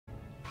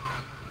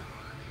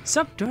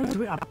Sup, nerds?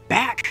 We are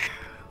back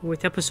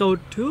with episode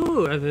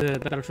 2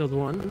 of Battlefield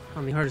 1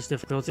 on the hardest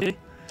difficulty.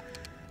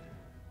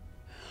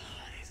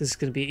 This is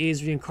going to be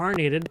A's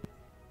reincarnated.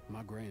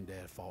 My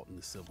granddad fought in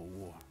the Civil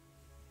War.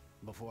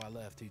 Before I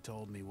left, he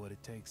told me what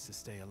it takes to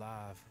stay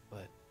alive,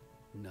 but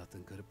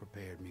nothing could have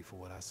prepared me for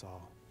what I saw.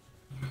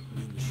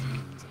 New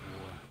machines at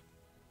war,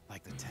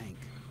 like the tank,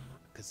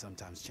 could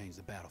sometimes change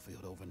the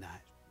battlefield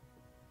overnight.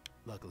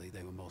 Luckily,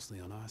 they were mostly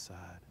on our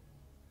side.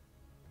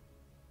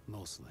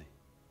 Mostly.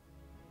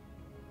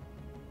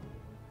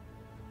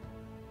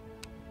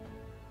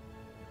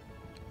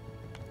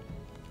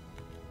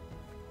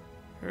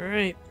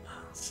 Alright,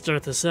 let's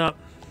start this up.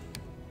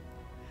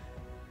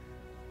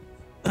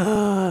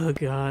 Oh,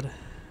 God.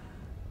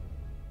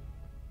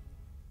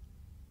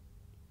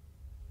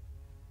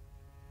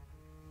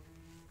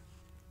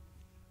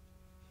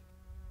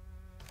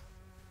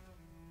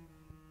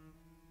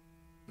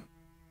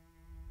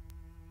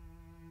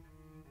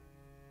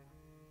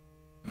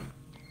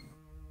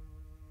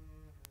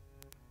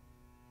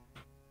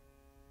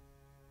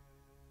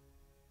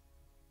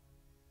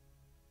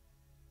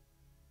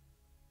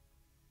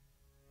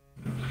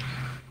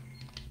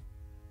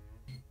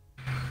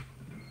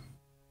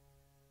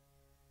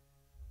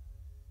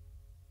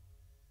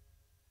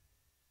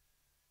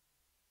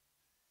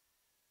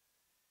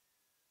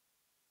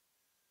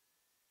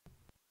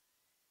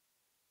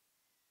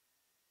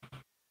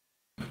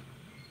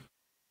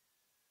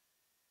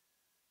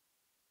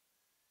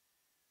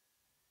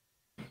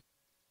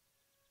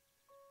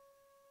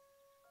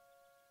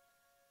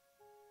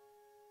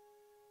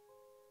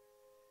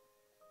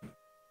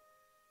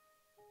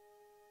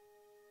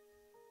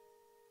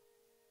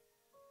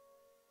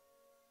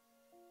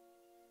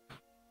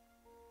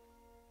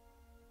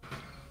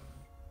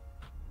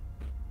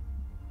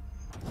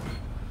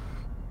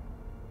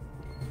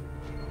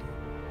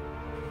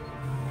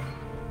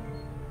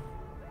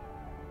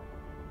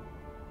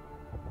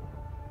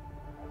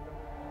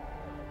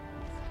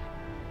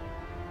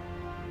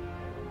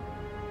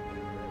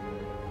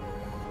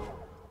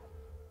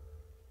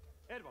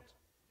 Edward.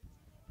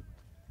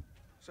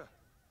 Sir.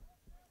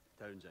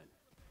 Townsend.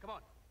 Come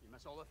on, you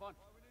miss all the fun.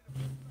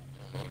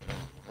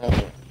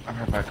 Oh, I'm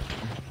right back.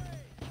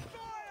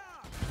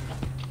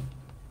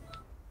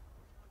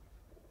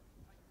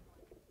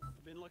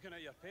 Been looking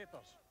at your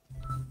papers.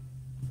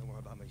 Don't worry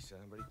about me, sir.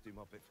 I'm ready to do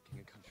my bit for King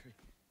and Country.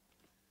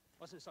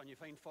 Listen, son, you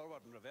find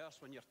forward and reverse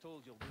when you're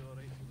told you'll do all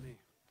right for me.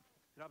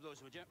 Grab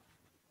those, would you?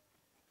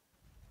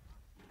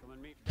 Come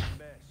and meet Big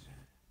Bess.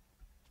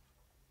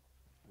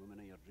 Woman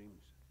of your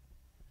dreams.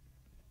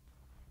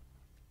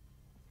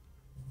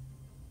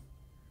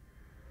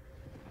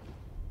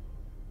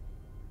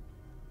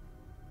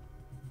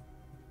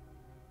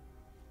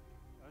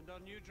 And our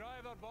new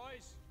driver,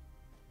 boys.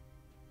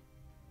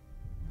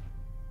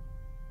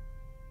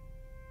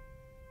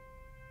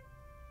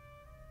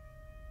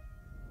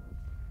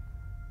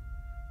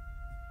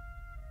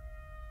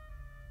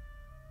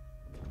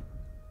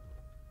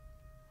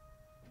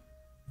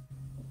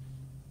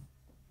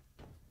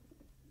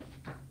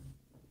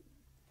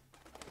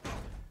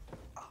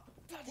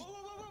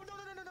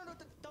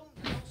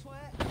 Don't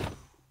swear.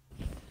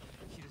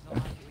 She does not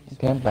like it when you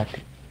Okay, I'm back.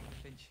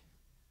 Finch.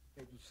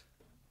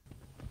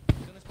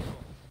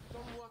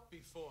 Done what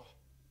before?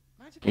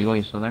 You go,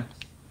 you still there?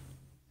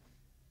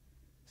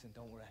 Listen,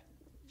 don't worry.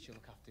 She'll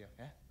look after you,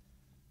 yeah?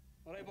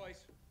 All right,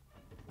 boys.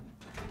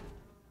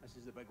 This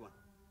is the big one.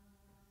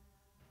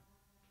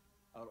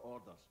 Our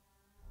orders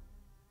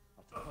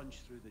are to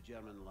punch through the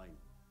German line,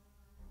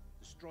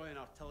 destroying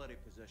artillery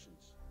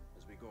positions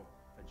as we go.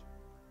 Finch.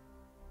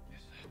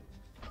 Yes, sir.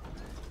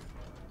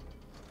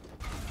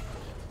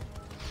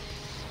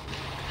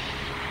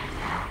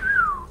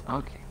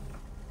 Okay.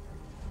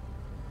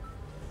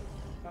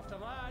 After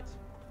that,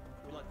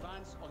 we'll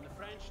advance on the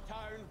French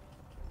town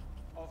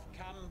of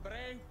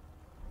Cambrai,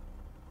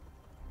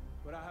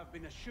 where I have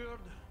been assured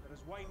there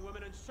is wine,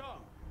 women, and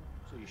song.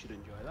 So you should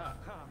enjoy that.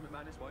 Ha, my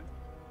man is wine.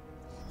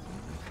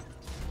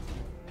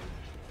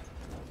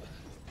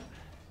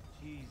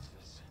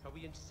 Jesus. Are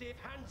we in safe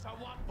hands or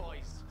what,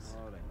 boys?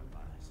 All right, my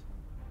boys.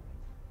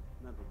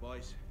 Remember,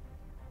 boys,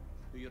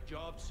 do your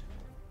jobs,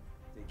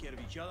 take care of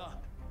each other.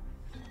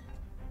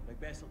 Big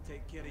Bess will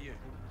take care of you.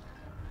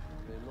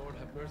 May the Lord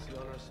have mercy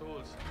on our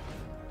souls.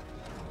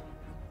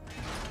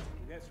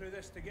 We'll get through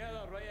this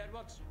together, right,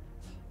 Edwards?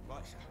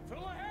 Right, sir.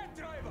 Full ahead,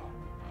 driver!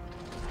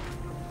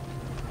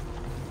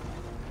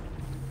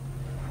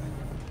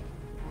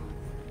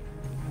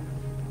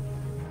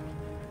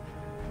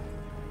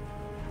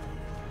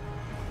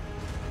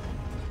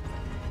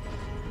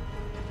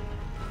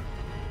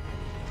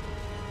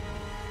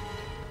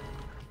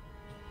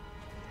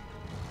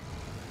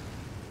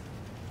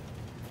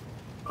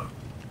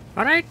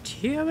 Alright,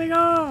 here we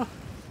go!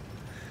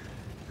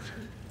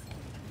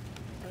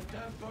 That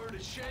damn bird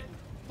is shedding.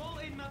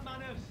 Bolt in,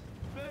 McManus.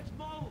 Birds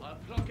bolt. I'll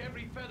pluck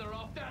every feather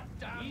off that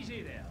damn...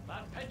 Easy there.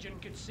 That pigeon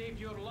could save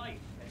your life.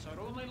 It's our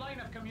only line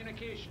of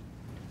communication.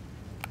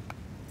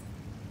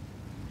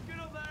 Get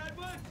up there,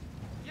 Edward.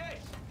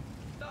 Yes.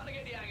 Starting to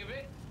get the hang of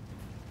it.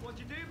 What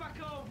What'd you do back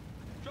home?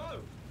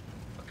 Drove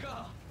a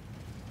car.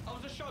 I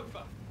was a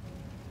chauffeur.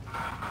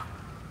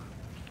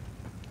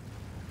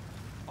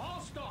 I'll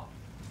stop.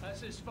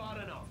 This is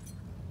far enough.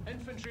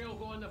 Infantry will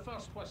go on the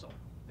first whistle.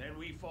 Then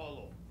we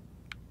follow.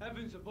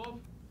 Heavens above.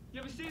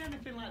 You ever seen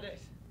anything like this?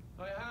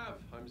 I have.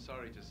 I'm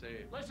sorry to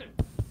say. Listen,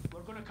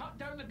 we're going to cut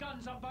down the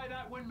guns up by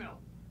that windmill.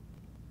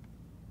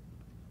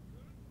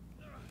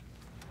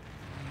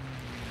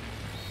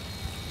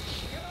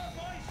 Give our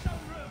boys some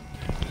room.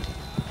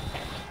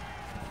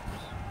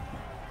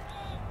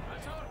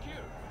 That's our cue.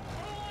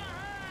 Go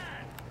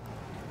ahead.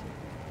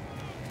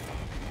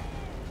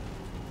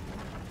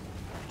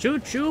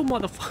 Choo-choo,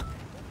 motherfucker.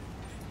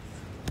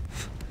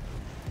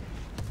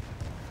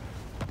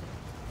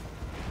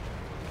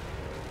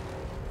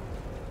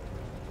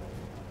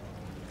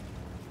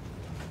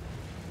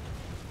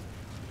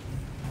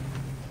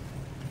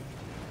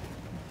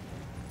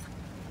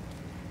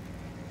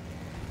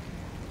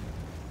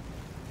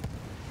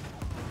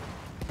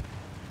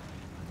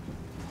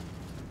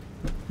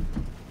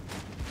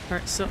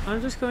 Alright, so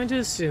I'm just going to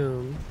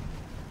assume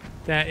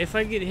that if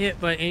I get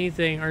hit by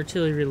anything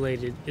artillery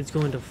related, it's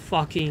going to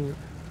fucking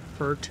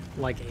hurt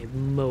like a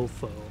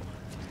mofo.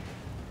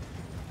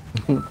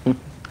 I'm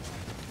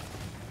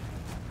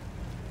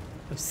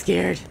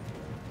scared.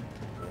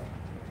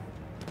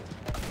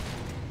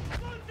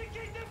 Let the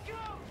kingdom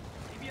come!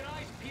 Keep your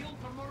eyes peeled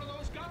for more of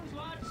those guns,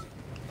 lads.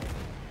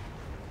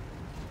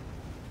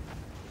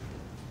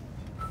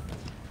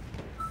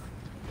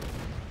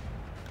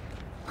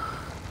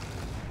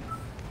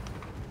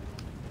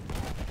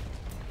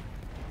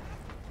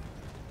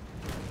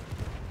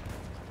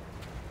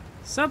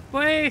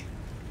 Subway!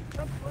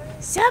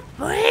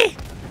 Subway!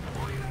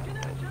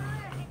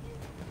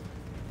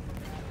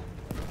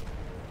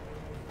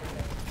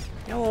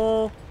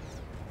 Hello.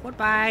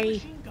 Goodbye.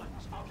 Machine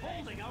guns are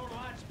holding our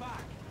lads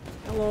back.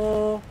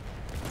 Hello.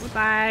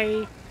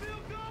 Goodbye.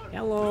 Field gun!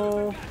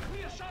 Hello.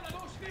 Clear shot of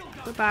those field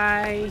guns.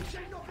 Goodbye.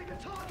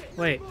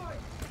 Wait.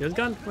 Field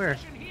gun? Where?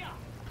 Position here.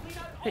 Clean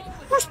out Hey, all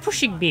the who's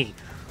pushing me?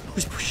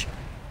 Who's pushing?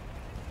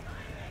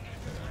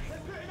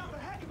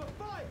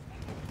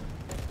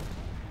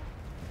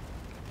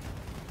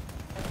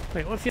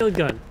 Wait, what field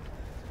gun?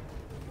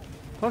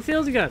 What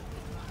field gun?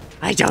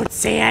 I don't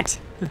see it!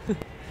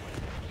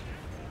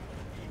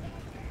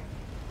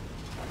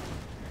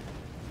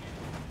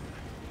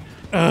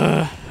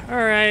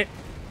 Alright.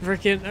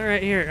 Frickin',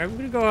 alright, here. I'm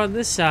gonna go on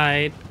this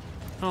side.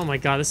 Oh my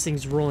god, this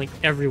thing's rolling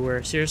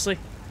everywhere. Seriously?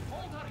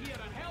 Hold her here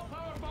and help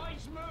our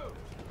boys move.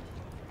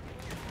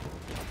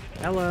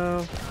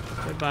 Hello.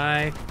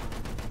 Goodbye.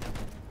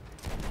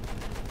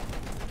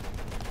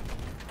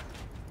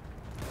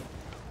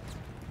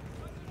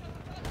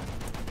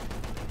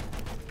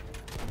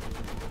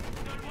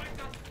 Don't wait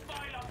to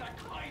file up the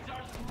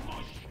Kaiser's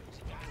mush.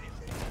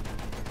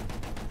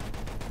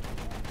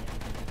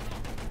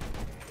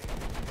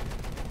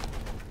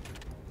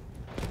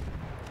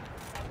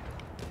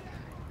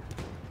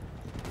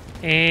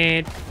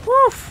 And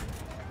woof!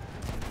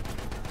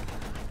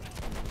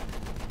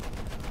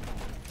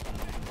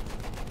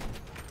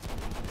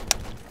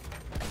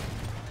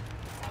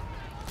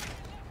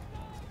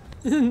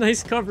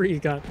 Nice cover you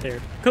got there.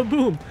 Kaboom!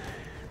 Boys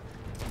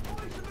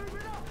are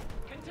moving up.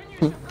 Continue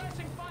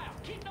suppressing fire.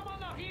 Keep them on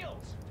their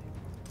heels.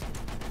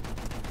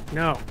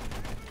 No.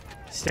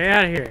 Stay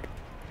out of here.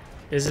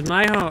 This is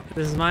my home.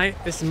 This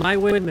is my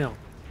windmill.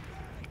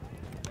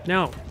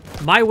 No.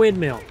 My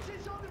windmill.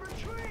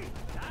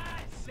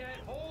 That's it.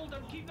 Hold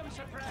them. Keep them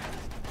suppressed.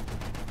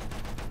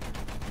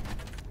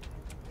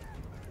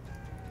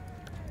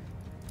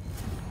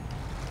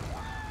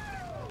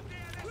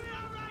 We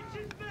are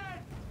righteous men.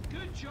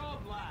 Good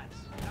job, lads.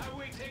 Now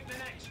we take the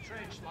next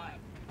trench line.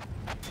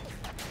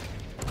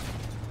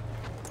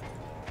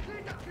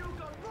 Clean that fuel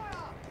gun right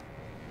up.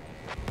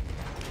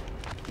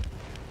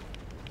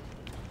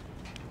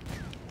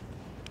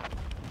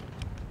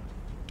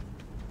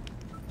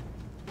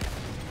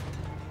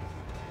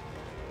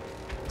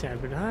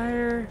 Tad bit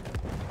higher.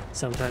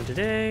 Sometime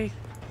today.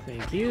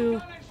 Thank you.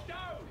 Gun is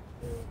down.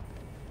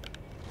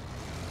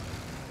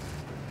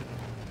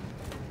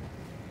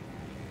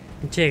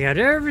 And take out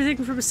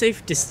everything from a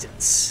safe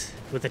distance.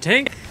 With a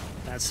tank,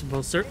 that's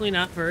most certainly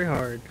not very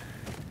hard.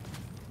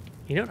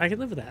 You know what? I can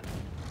live with that.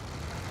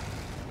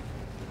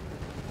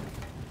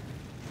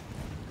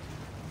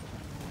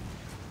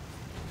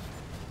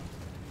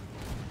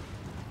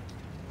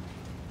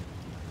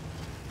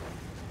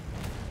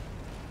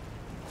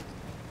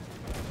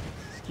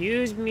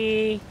 Excuse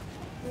me.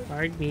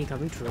 Pardon me,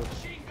 coming through.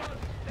 Machine gun.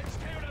 Let's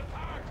tear it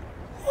apart.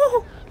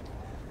 Woo!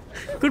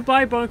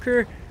 Goodbye,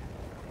 bunker.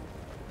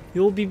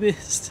 You'll be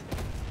missed.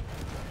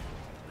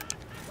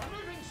 We're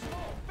moving slow.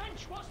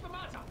 Finch, what's the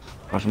matter?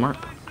 Question mark.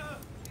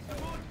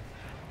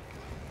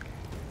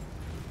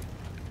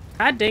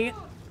 God dang it.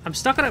 I'm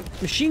stuck on a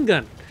machine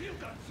gun. Field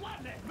gun.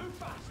 Flatten it. Move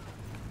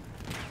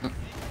fast.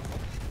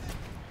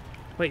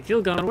 Wait,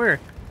 field gun where?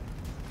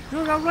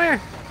 Field gun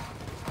where?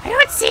 I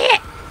don't see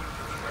it!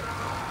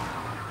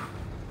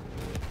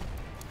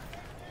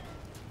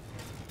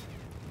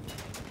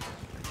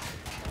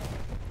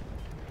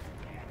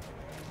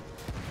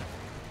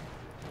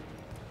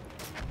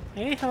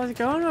 Hey, how's it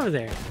going over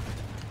there?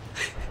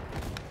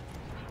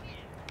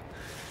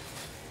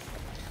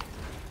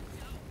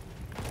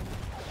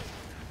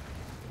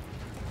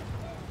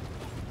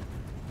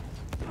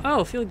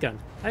 Oh, field gun.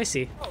 I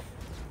see.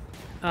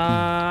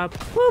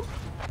 Whoop.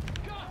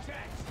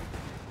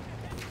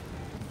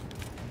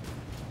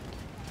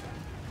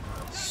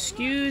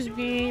 Excuse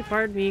me,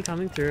 pardon me,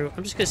 coming through.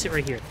 I'm just gonna sit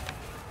right here.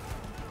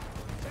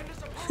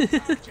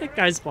 That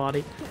guy's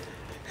body.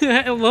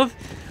 I love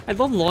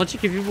launching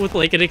people with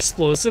like an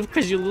explosive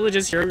because you literally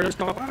just hear it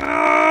go.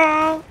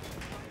 Ah!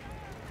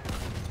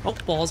 Oh,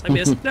 balls! I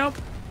missed. Nope.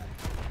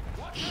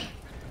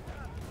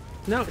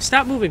 No,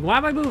 stop moving. Why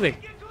am I moving?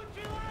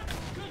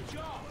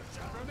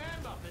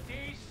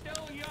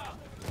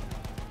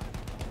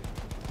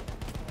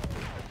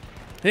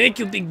 Thank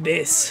you, Big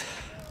Bass.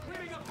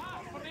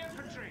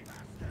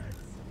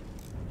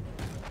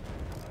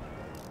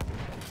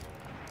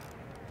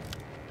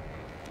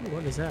 Ooh,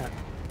 what is that?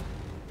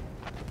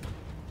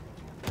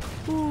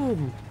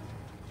 Boom!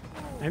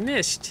 I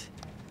missed.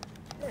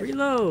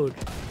 Reload.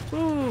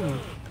 Boom.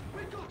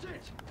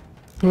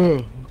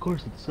 Of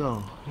course it's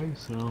so. I think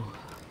so.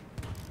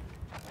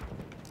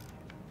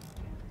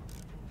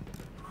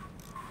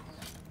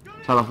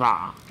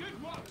 Salafa.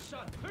 Good work,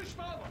 son. Push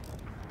forward.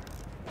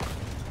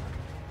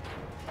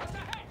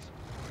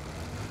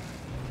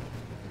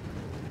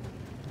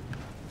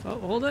 Oh,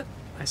 hold it.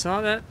 I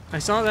saw that. I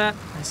saw that.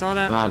 I saw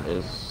that. That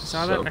is I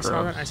saw so that. I gross.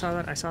 saw that. I saw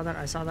that. I saw that.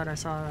 I saw that. I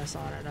saw that. I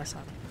saw that. I saw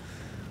that.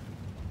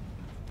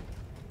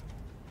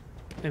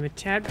 I'm a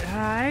tad bit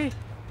high.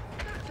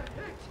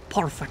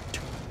 Perfect.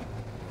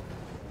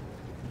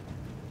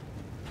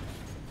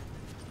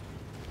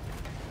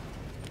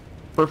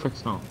 Perfect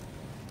song.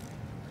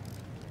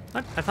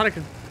 What? I thought I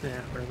could.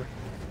 Yeah, whatever.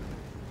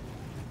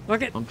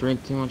 Look it. Don't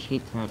drink too much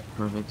heat to have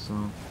perfect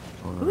song.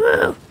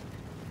 Woo!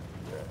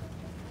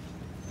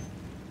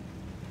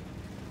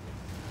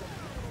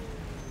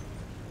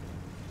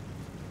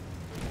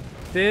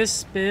 This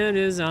spin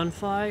is on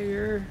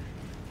fire.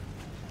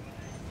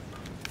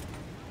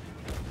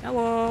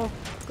 Hello.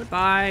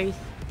 Goodbye.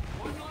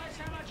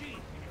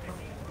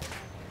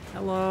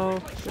 Hello.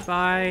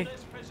 Goodbye.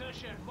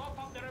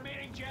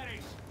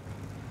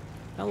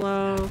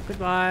 Hello.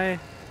 Goodbye.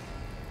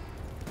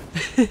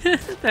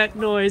 That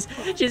noise.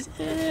 Just.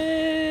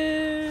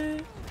 Stay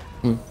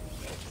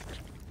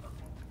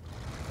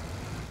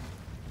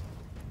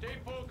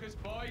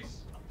focused, boys.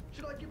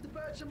 Should I give the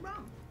bird some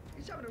rum?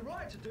 He's having a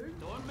riot to do.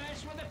 Don't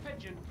mess with the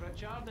pigeon,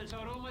 Pritchard. It's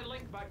our only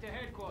link back to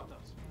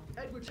headquarters.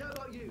 Edwards, how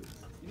about you?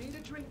 You need a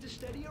drink to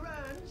steady your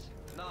hands?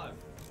 No, I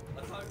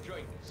don't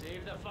drink.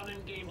 Save the fun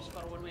and games for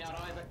when we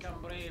arrive at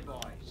Cambrai,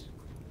 boys.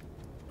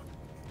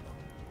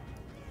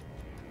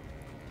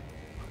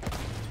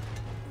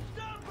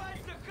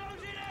 Starbuster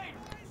closing in!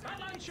 That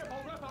line ship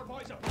will rip our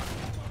boys apart.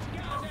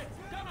 Get us in.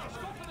 Gunners,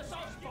 go for the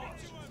soft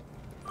spots.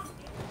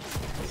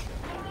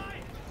 All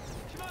right.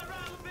 Come on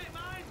around a bit,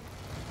 man.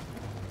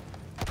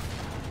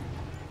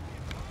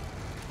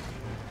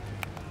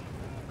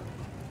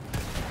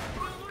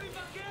 Come on, move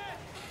back in.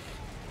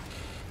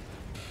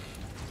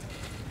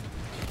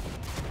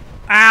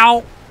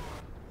 Ow!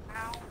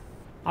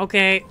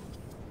 Okay.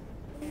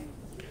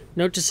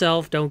 Note to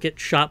self, don't get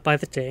shot by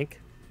the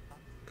tank.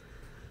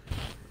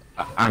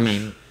 I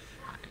mean,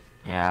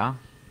 yeah.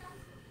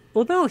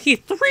 Well, no, he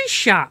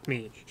three-shot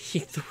me.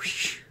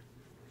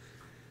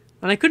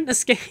 And I couldn't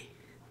escape.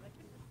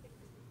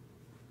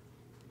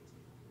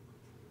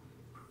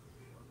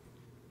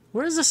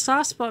 Where's the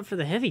soft spot for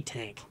the heavy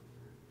tank?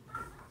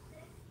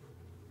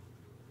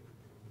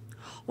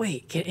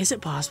 Wait, is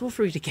it possible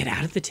for you to get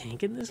out of the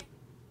tank in this?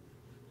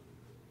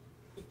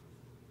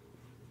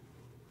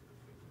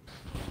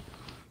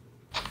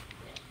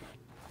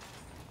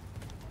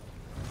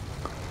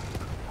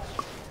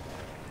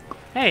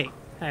 Hey,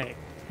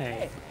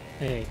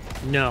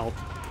 no.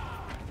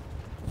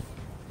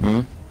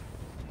 Hmm?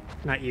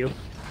 Not you.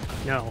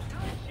 No.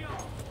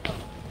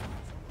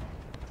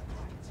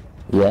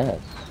 Yes.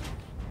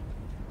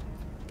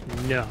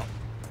 No.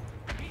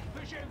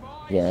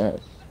 Yes.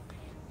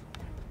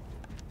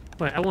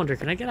 Wait, I wonder,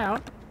 can I get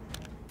out?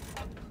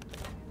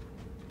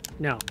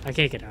 No, I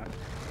can't get out.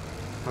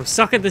 I'm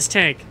stuck in this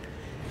tank.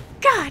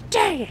 God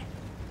dang it!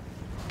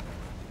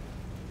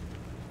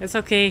 It's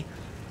okay.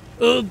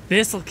 Oh,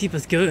 this will keep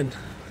us going.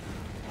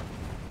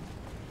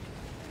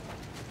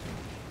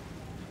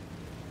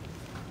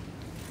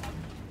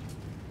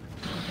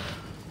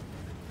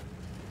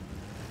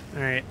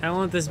 Alright, I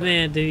want this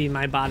man to be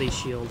my body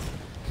shield.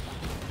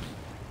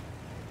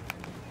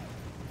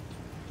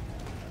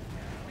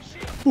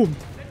 Boom.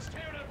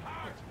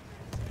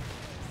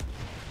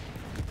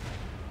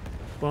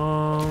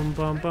 Bum,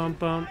 bum, bum,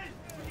 bum.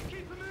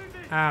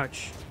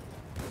 Ouch.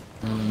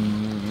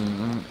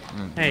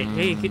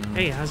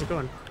 Hey, how's it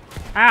going?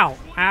 Ow,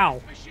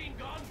 ow.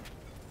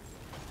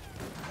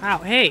 Ow,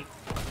 hey.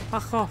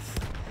 Fuck off.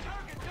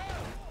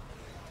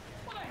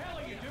 What the hell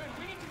are you doing?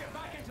 We need to get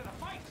back into the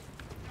fight.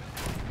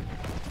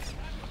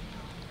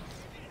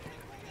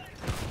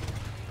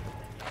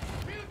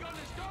 Field gun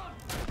is gone.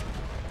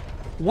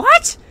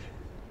 What?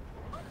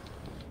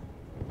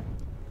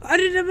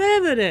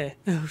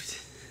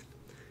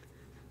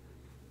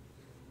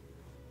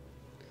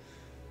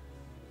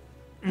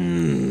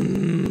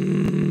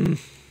 Mm.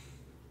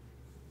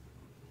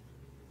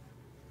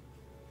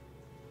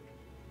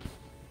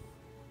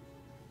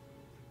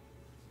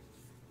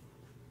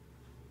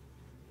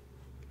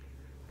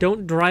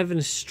 Don't drive in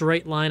a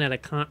straight line at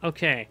a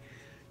okay.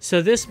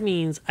 So this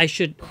means I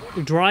should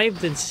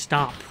drive then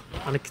stop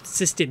on a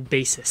consistent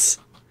basis.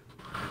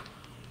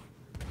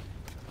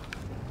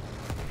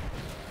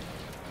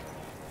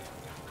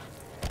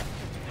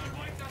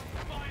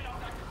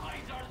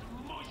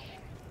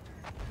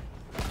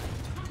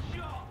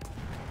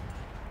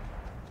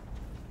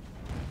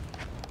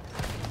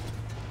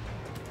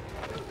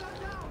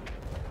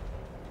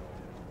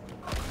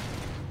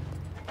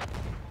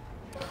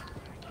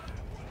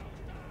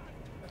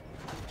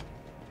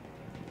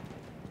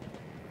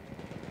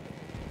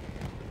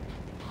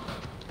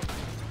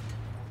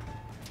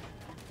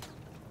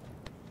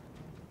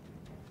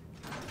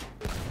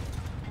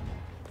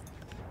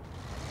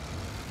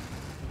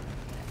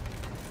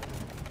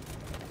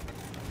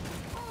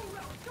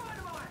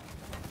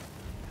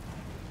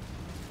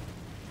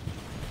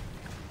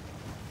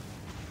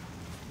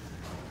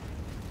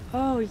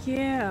 Oh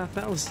yeah,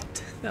 that was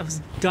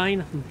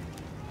dynamite.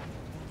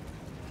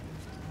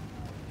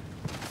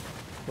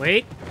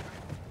 Wait.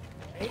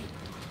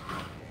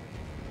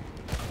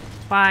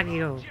 Fuck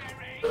you.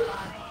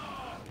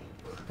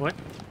 What?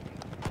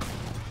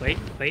 Wait.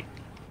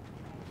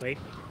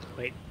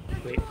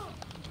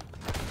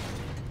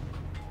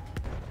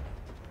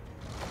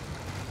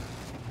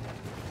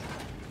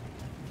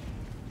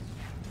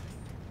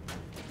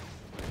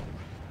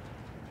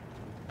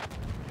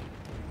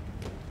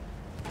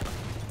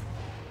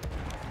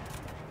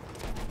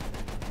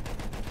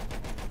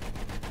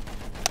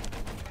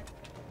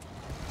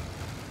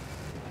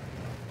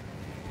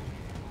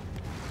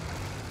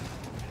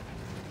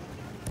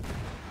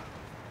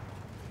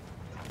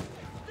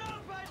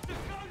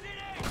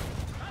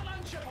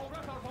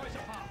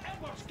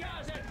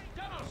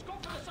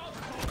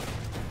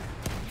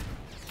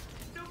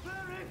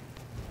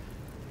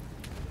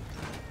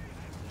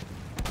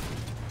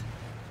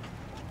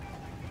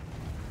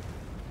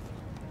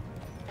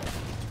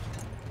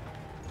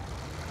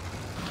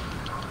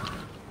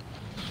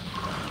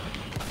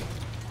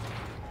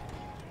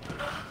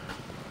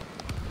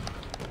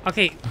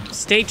 Okay,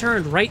 stay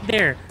turned right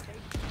there.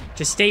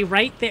 Just stay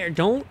right there.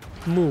 Don't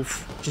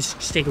move.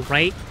 Just stay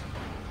right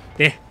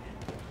there.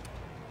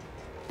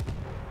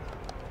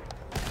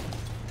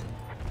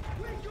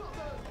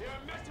 You're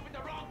messing with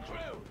the wrong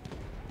crew.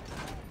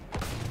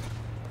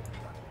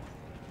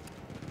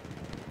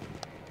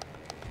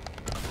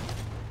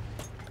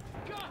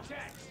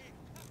 Cortex.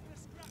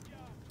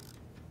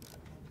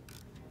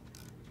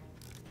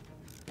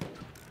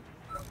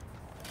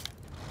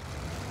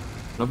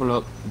 Level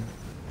up.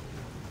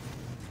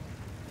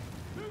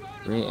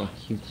 Rate a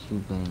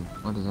Q2 bang.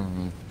 What does that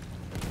mean?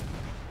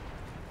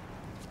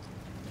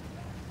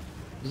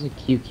 What does a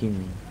QQ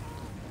mean?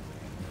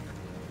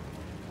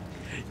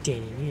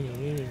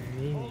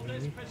 Hold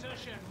this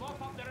position.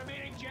 Mop up the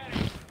remaining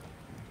Jerry.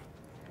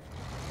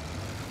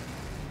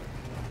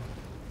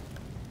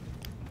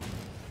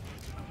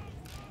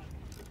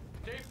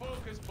 Stay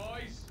focused,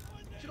 boys.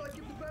 Should I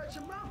give the bird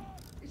some rum?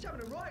 He's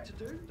having a right to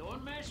do.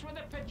 Don't mess with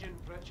the pigeon,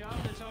 Pritchard.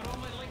 It's our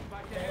only link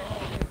back there.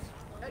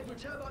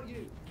 Edwards, how about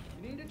you?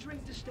 You need a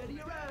drink to steady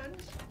your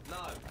hands? No,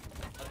 I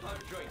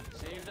don't drink.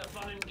 Save the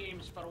fun and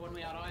games for when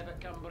we arrive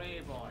at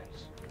Cambrai,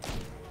 boys.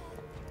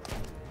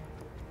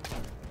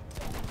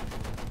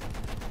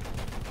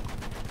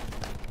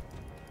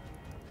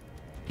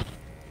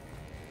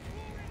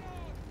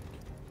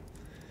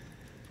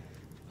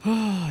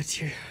 Oh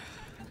dear.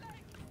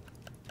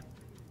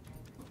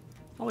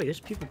 Oh wait, there's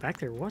people back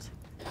there. What?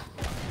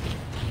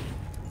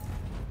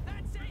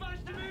 Managed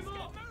to move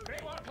up.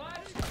 Great work,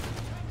 lads.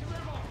 Time to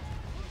move on.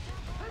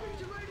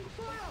 Enemies are raining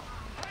fire!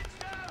 Heads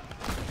down.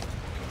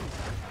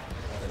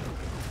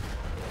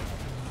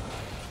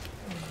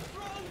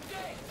 Wrong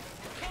deck.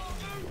 Can't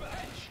move,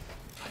 Edge.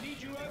 I need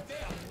you out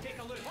there. Take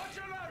a look. Watch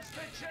your nerves,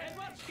 Finch.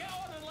 Edwards, get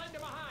on and lend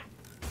him a hand.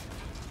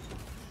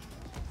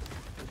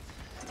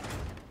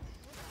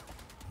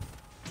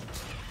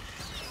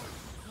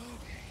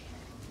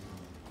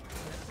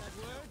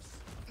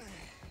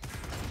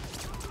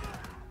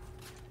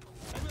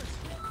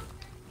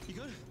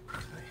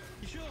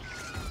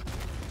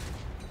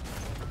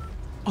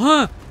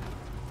 Huh?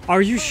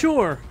 Are you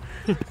sure?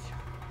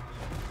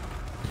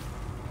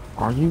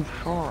 Are you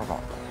sure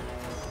about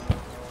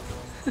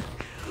that?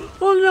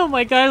 Well, no,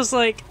 my guy's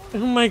like,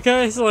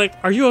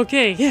 are you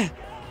okay? Yeah.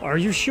 Are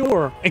you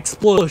sure?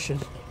 Explosion.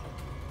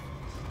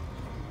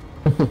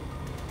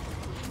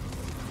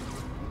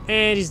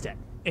 And he's dead.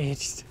 And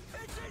he's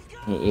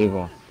Hey,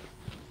 Evil.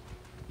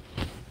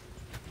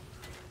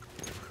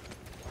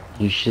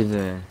 You should,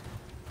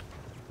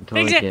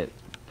 totally Fix it. get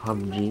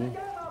PUBG.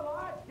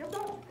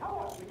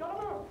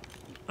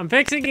 I'm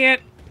fixing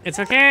it. It's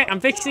okay. I'm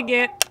fixing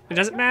it. It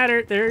doesn't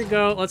matter. There you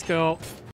go. Let's go.